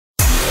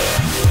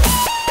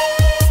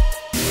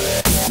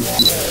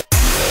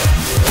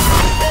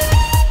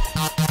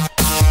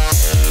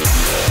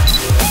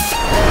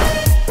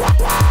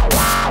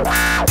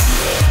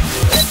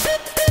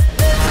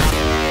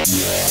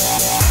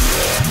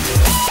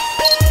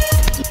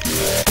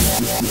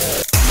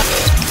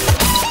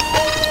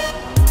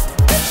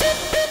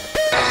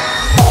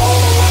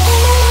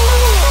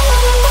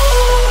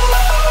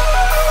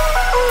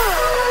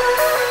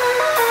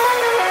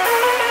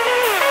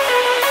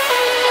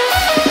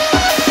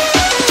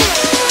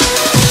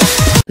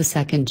The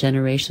second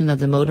generation of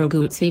the Moto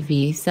Guzzi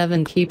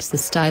V7 keeps the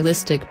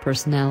stylistic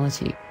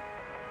personality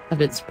of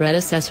its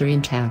predecessor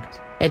intact,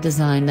 a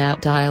design that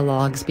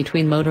dialogues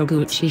between Moto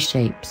Guzzi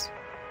shapes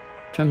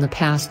from the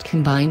past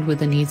combined with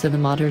the needs of a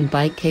modern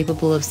bike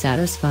capable of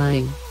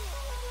satisfying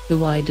the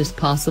widest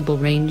possible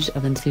range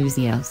of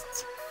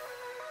enthusiasts.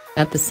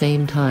 At the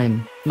same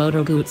time,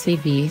 Moto Guzzi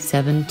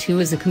V7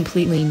 2 is a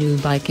completely new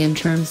bike in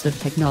terms of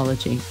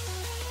technology,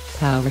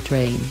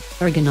 powertrain,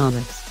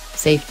 ergonomics,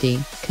 safety,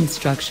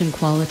 construction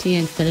quality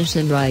and finish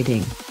and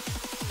riding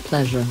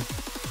pleasure.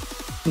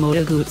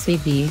 Moto Guzzi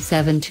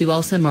V7 2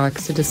 also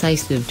marks a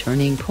decisive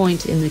turning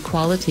point in the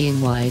quality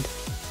and wide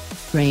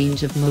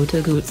range of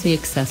Moto Guzzi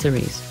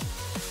accessories.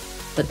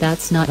 But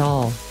that's not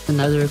all.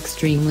 Another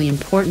extremely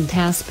important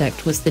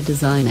aspect was the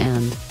design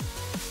and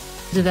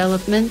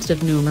development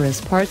of numerous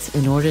parts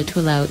in order to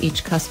allow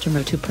each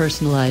customer to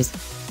personalize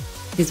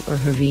his or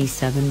her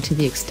V7 to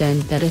the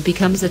extent that it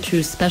becomes a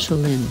true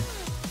special in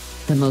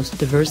the most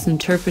diverse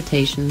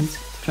interpretations,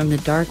 from the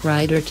dark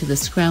rider to the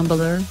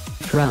scrambler,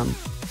 from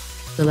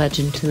the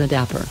legend to the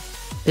dapper.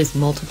 This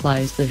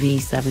multiplies the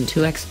V7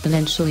 2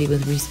 exponentially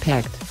with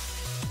respect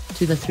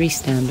to the three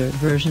standard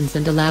versions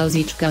and allows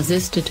each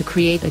Guzzista to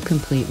create a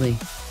completely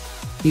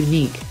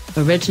unique,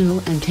 original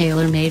and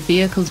tailor-made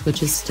vehicles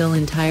which is still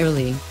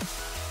entirely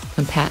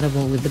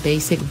compatible with the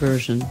basic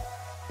version.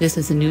 This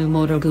is a new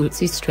Moto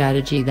Guzzi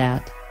strategy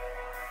that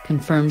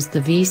confirms the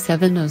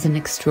V7 as an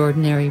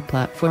extraordinary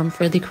platform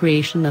for the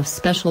creation of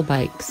special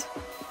bikes,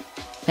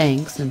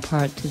 thanks in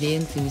part to the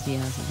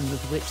enthusiasm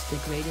with which the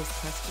greatest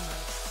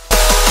customers